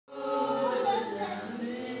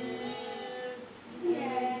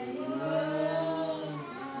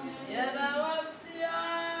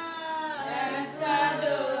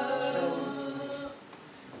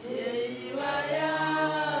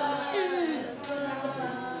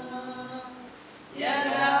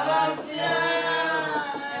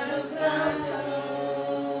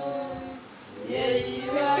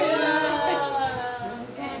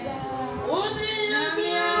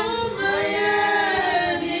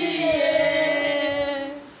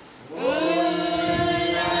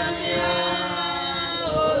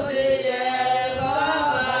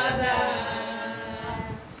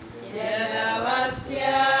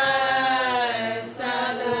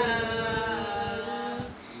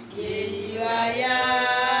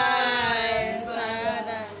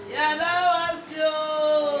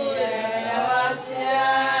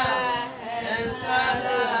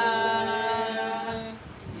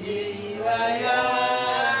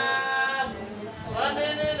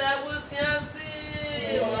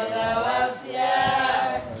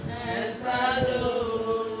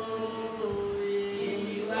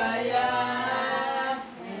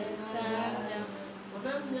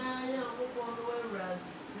ya ko no Awurade.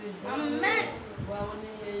 Amen. Wa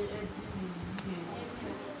woni edi ni yie.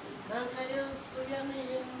 Nanka yeso ya ne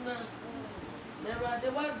yinna. Awurade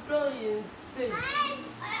wa do yinse.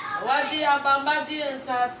 Waji abambaji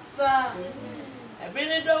entata.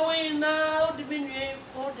 Ebini do wina odi bi nwe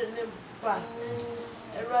ko de ne ba.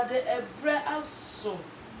 Awurade ebre aso.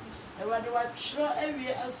 Awurade wa tro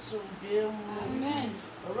ewie aso biemu. Amen.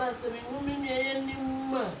 Ora se mi ngumi nwe ye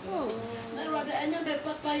nimma. Na Awurade anya be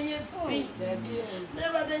papa ye bi. Na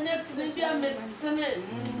Awurade anya tini bi ametene.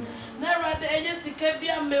 Na Awurade anya sika bi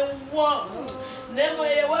amewo. Na mo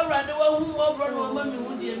ye wa Awurade wa hu mo bro no ma mi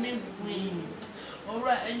hu de mi hu.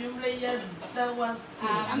 Ora enyumle ye da wase.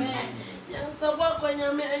 Amen. Yansa wa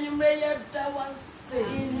kwanya me enyumle ye da wase.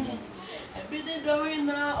 Amen. Ebidi dori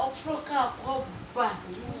na ofroka akoba.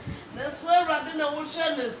 Na so Awurade na wo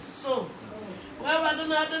hwe ne so. Awurade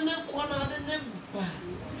na ade ne ko na ade ne ba.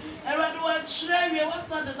 Awurade wa kire wie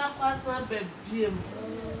wasa de na kwasa ba biem.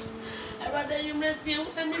 Awurade enyumle sie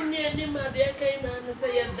anim ne anim ade kai na ne se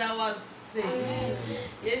ye da wase.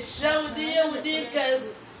 Ye shawdi ye wudi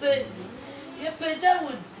kase. Ye peja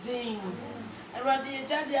wudin. Awurade ye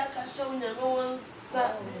jade aka shaw nyame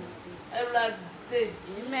wonsa. Awurade.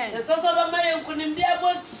 Amen. Ye so ba maye nkunim dia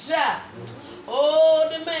botra. Oh,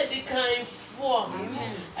 the medical for.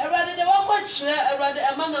 Amen. Awurade de wakwakyerɛ Awurade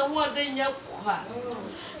ama na ho ade nya kwa.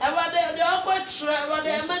 Awurade de wakwakyerɛ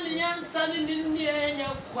Awurade ama ne nyansa ne nnie nya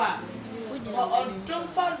kwa. Odom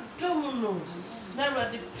fa dom no. Na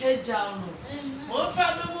Awurade pagya no. Mo fa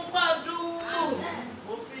dom kwa dom no.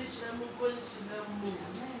 Mo fi hyɛ mo konhyina mu.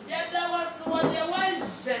 Yɛda wase wode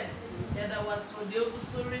wahye. Yɛda wase wode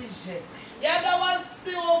ogusori hye. Yɛda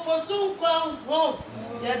wase wo fosu kwa ho.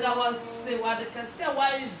 Yɛda wase wade kase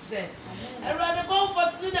wahye. Awurade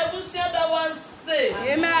comfort ni na bushia da wase.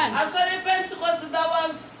 Amen. Asori Pentecost da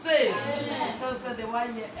wase. So say the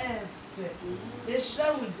one ye efe. Ye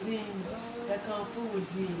share within, ye comfort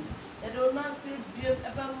within. Ye do not say be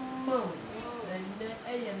ever mo. And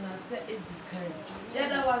ye na say edikan. Ye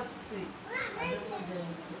da wase. Amen.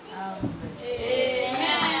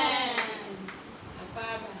 Amen.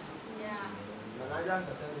 Baba. Yeah. Nanaja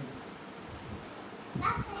tatani.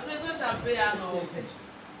 I'm so happy I know.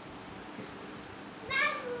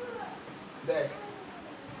 There.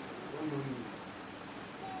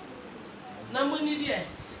 Na money there.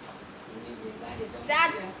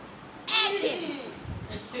 Start eating.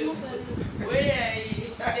 Where are you?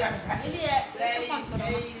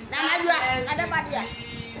 Ada padia.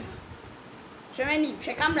 Shemeni,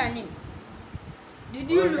 she camera nim. Did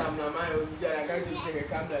you look?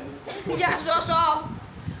 Just so.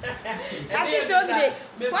 That's it okay.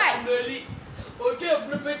 Why? Okay, if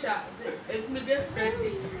no better, if no get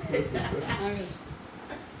friendly.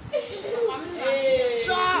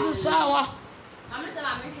 So sour. I'm not the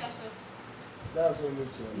man. That's so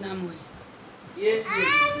much. Namwe. Yes.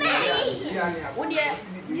 What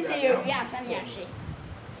this is your reaction yashi.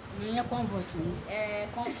 Me comfort me.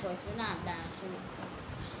 Comfort na dance.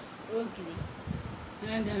 Okay.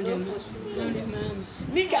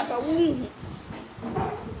 Me chapa wu.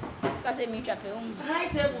 Kasi me chapa wu. High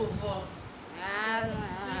table for.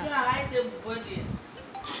 High table for there.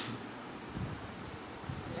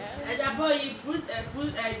 And I bought you fruit,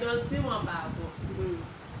 I don't see one babo.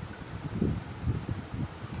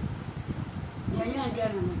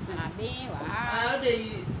 How they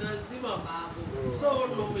don't see one babo. So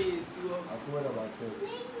no way is you.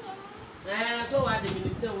 So what the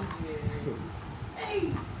minute say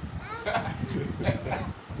hey.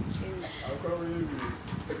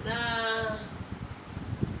 Nah,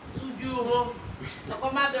 you ho. I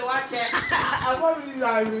come out the watch it. I want to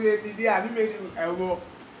be the day I made a walk.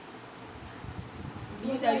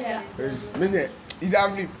 Minute, is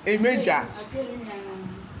every a major.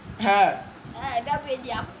 Ha! That be the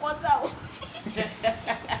aquata.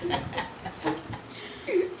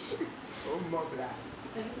 Oh, my.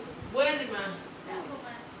 Where the man?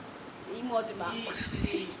 Immortal.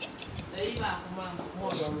 There you are, come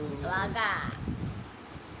Laga.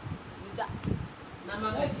 Nama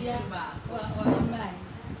pay ba?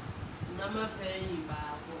 Nama pay ba?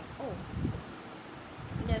 Oh.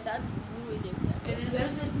 There's a good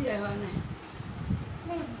idea.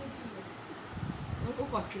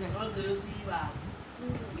 All those you are.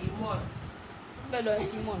 Remote. Bello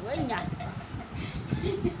Simon, when ya?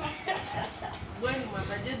 When my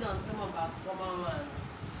budget on some of our common one.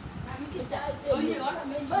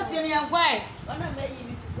 First, you are why? One of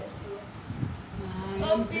you to first.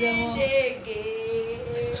 Oh, big.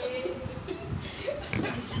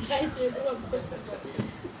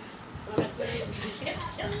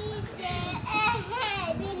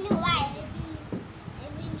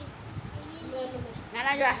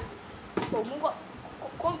 Nana Joa.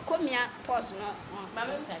 Come here, pause no.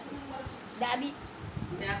 Mama start. Dabi.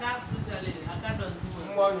 They can't fruit a little. I can't do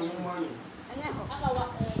Money.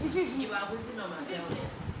 If you you are waiting on myself.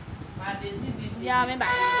 But they see people. yeah, me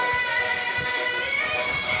back.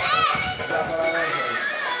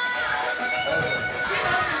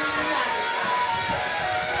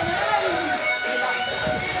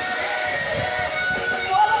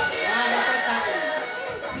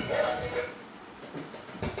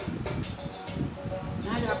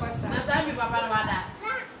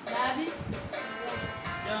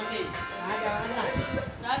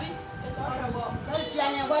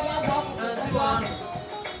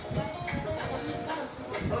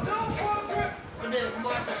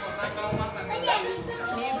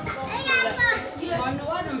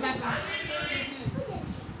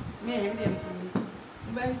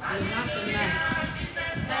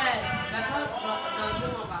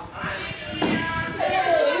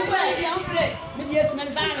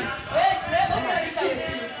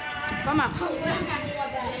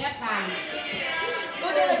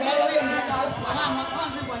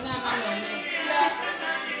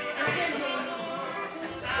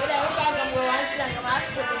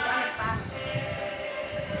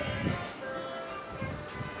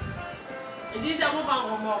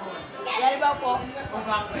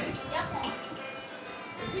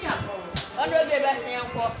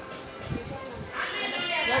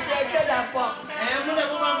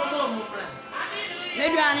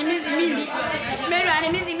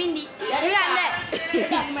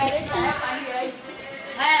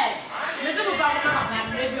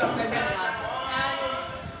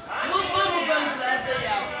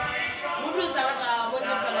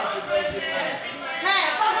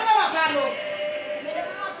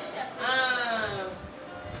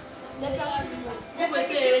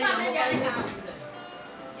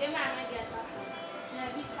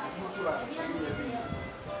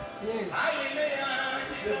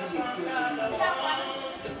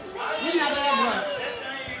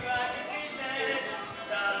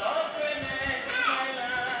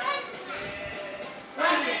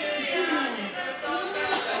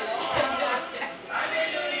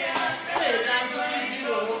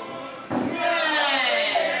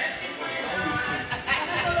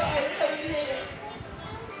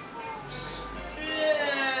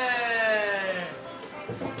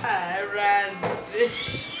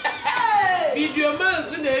 Video man,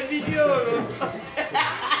 soon a video.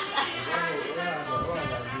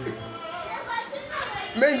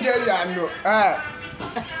 Menjeriano, I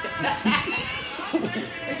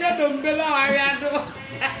got them below. I got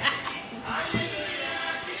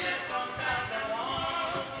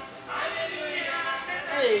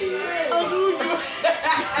hey, how do you?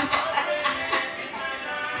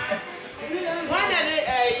 One of the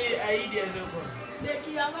ideas of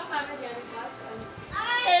Becky, I'm not having any class.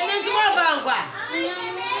 hey, let's go back.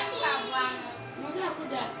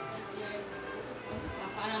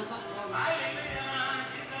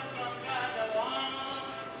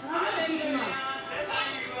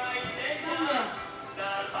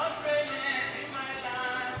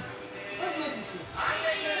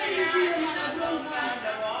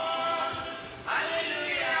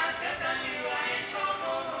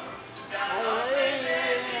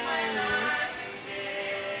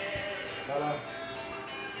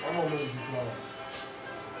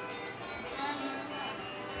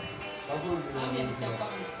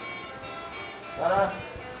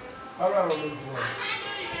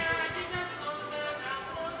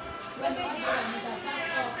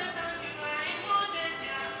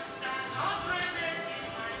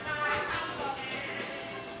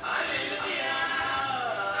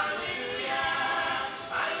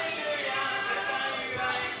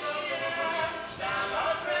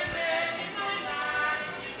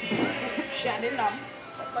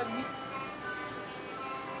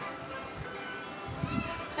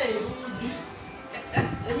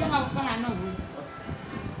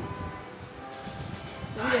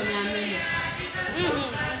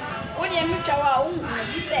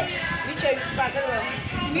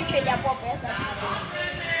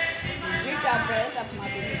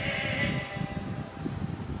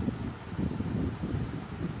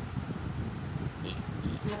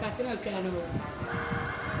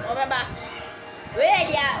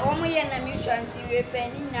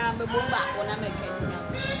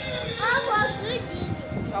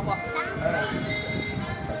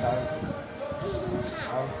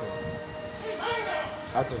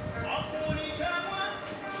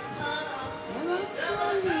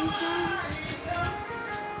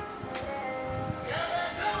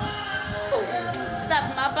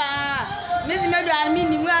 Miss Medra, I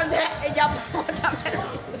mean, you are there.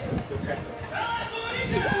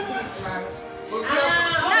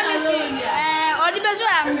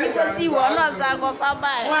 see one or go far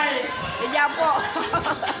by. Why?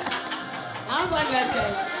 I'm so good.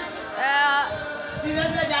 You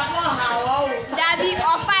don't say that more how? Daddy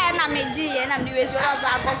or fire na me G and I'm the way she was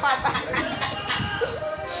a go far by.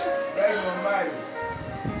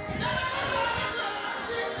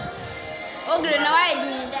 Oh, good, no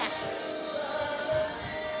idea.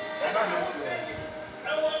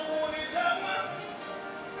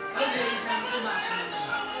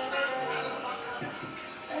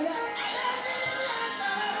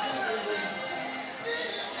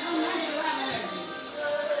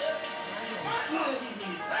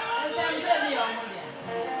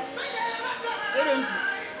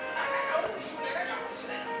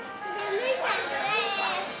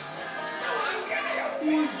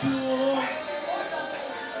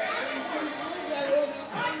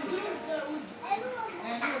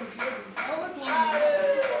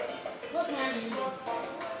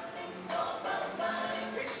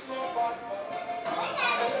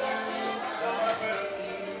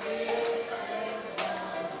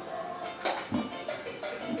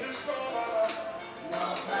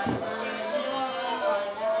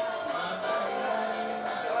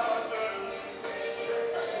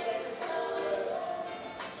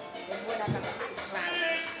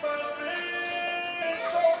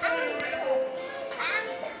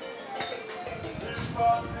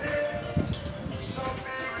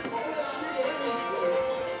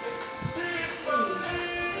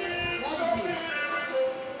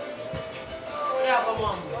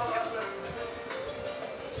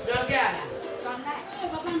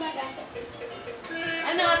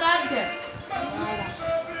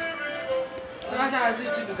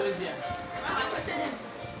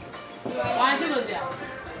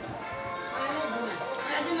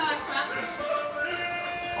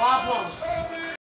 Why